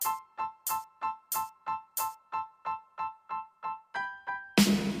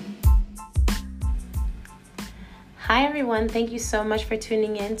Hi everyone, thank you so much for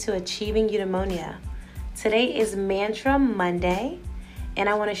tuning in to Achieving Eudaimonia. Today is Mantra Monday, and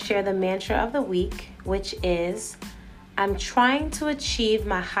I want to share the mantra of the week, which is, I'm trying to achieve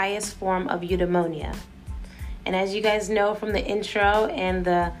my highest form of eudaimonia. And as you guys know from the intro and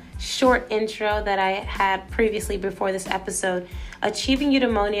the short intro that I had previously before this episode, achieving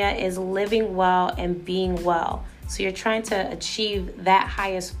eudaimonia is living well and being well. So you're trying to achieve that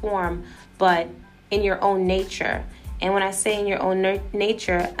highest form, but in your own nature. And when I say in your own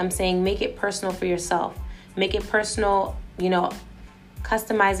nature, I'm saying make it personal for yourself. Make it personal,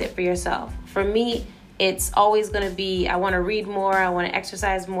 customize it for yourself. For me, it's always going to be, I want to read more, I want to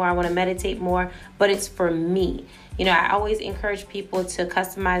exercise more, I want to meditate more, but it's for me. I always encourage people to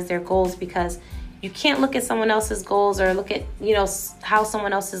customize their goals because you can't look at someone else's goals or look at, how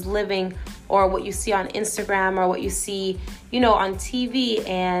someone else is living or what you see on Instagram or what you see, on TV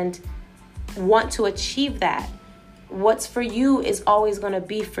and want to achieve that. What's for you is always going to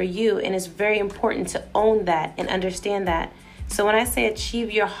be for you, and it's very important to own that and understand that. So when I say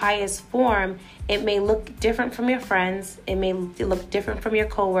achieve your highest form, it may look different from your friends, it may look different from your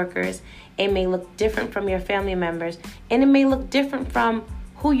coworkers, it may look different from your family members, and it may look different from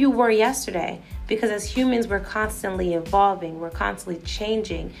who you were yesterday, because as humans, we're constantly evolving, we're constantly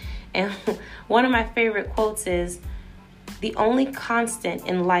changing. And one of my favorite quotes is, the only constant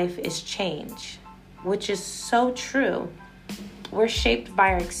in life is change, which is so true. We're shaped by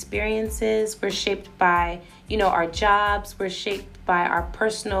our experiences. We're shaped by, our jobs. We're shaped by our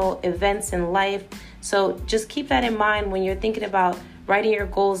personal events in life. So just keep that in mind when you're thinking about writing your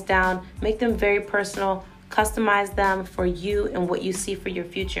goals down. Make them very personal. Customize them for you and what you see for your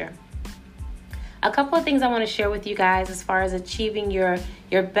future. A couple of things I want to share with you guys as far as achieving your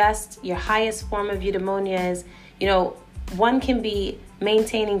best, your highest form of eudaimonia is, one can be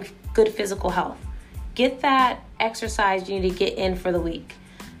maintaining good physical health. Get that exercise you need to get in for the week.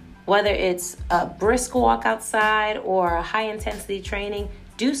 Whether it's a brisk walk outside or a high intensity training,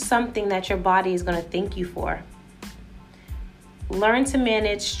 do something that your body is going to thank you for. Learn to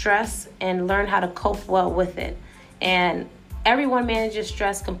manage stress and learn how to cope well with it. And everyone manages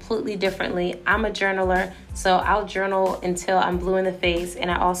stress completely differently. I'm a journaler, so I'll journal until I'm blue in the face. And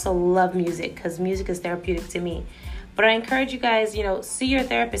I also love music because music is therapeutic to me. But I encourage you guys, see your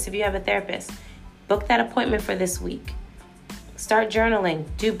therapist if you have a therapist. Book that appointment for this week. Start journaling.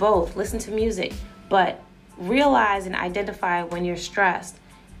 Do both. Listen to music. But realize and identify when you're stressed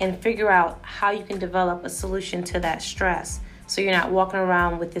and figure out how you can develop a solution to that stress so you're not walking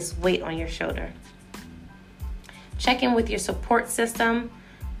around with this weight on your shoulder. Check in with your support system,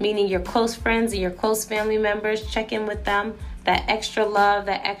 meaning your close friends and your close family members. Check in with them. That extra love,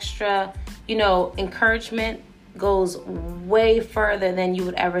 that extra, encouragement goes way further than you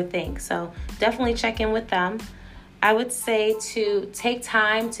would ever think. So definitely check in with them. I would say to take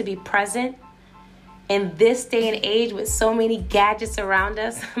time to be present in this day and age with so many gadgets around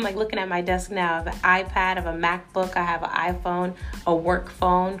us. I'm like looking at my desk now. I have an iPad, I have a MacBook, I have an iPhone, a work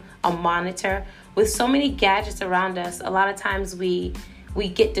phone, a monitor. With so many gadgets around us, a lot of times we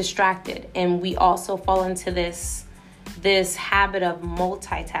get distracted, and we also fall into this habit of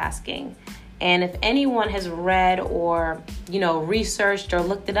multitasking. And if anyone has read or, researched or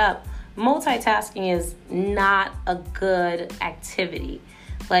looked it up, multitasking is not a good activity.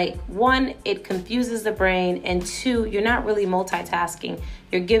 Like, one, it confuses the brain, and two, you're not really multitasking.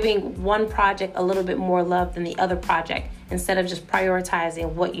 You're giving one project a little bit more love than the other project instead of just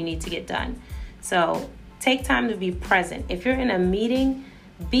prioritizing what you need to get done. So take time to be present. If you're in a meeting,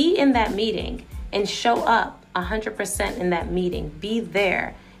 be in that meeting and show up 100% in that meeting. Be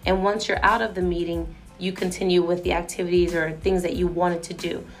there. And once you're out of the meeting, you continue with the activities or things that you wanted to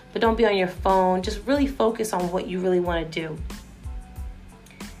do. But don't be on your phone. Just really focus on what you really want to do.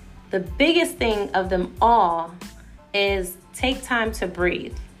 The biggest thing of them all is take time to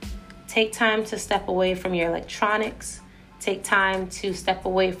breathe. Take time to step away from your electronics. Take time to step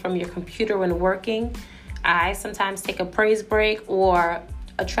away from your computer when working. I sometimes take a praise break or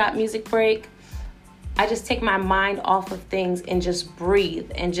a trap music break. I just take my mind off of things and just breathe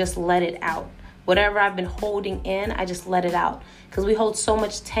and just let it out. Whatever I've been holding in, I just let it out. Because we hold so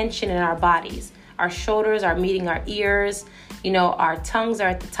much tension in our bodies. Our shoulders are meeting our ears. Our tongues are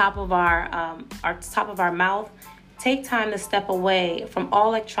at the top of our mouth. Take time to step away from all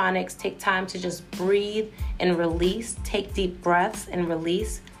electronics. Take time to just breathe and release. Take deep breaths and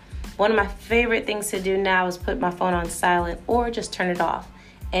release. One of my favorite things to do now is put my phone on silent or just turn it off.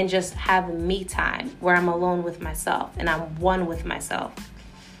 And just have me time where I'm alone with myself and I'm one with myself.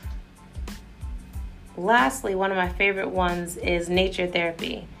 Lastly, one of my favorite ones is nature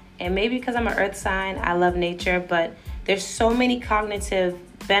therapy. And maybe because I'm an earth sign, I love nature, but There's so many cognitive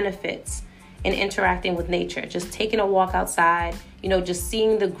benefits in interacting with nature. Just taking a walk outside, just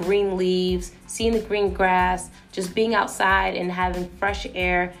seeing the green leaves, seeing the green grass, just being outside and having fresh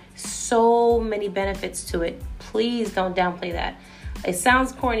air. So many benefits to it. Please don't downplay that. It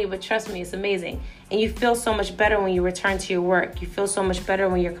sounds corny, but trust me, it's amazing. And you feel so much better when you return to your work. You feel so much better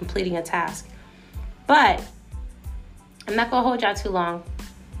when you're completing a task. But I'm not going to hold y'all too long.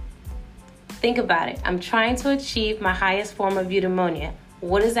 Think about it. I'm trying to achieve my highest form of eudaimonia.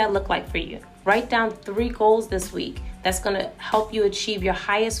 What does that look like for you? Write down 3 goals this week that's going to help you achieve your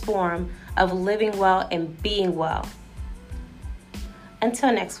highest form of living well and being well.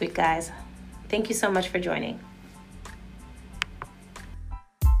 Until next week, guys. Thank you so much for joining.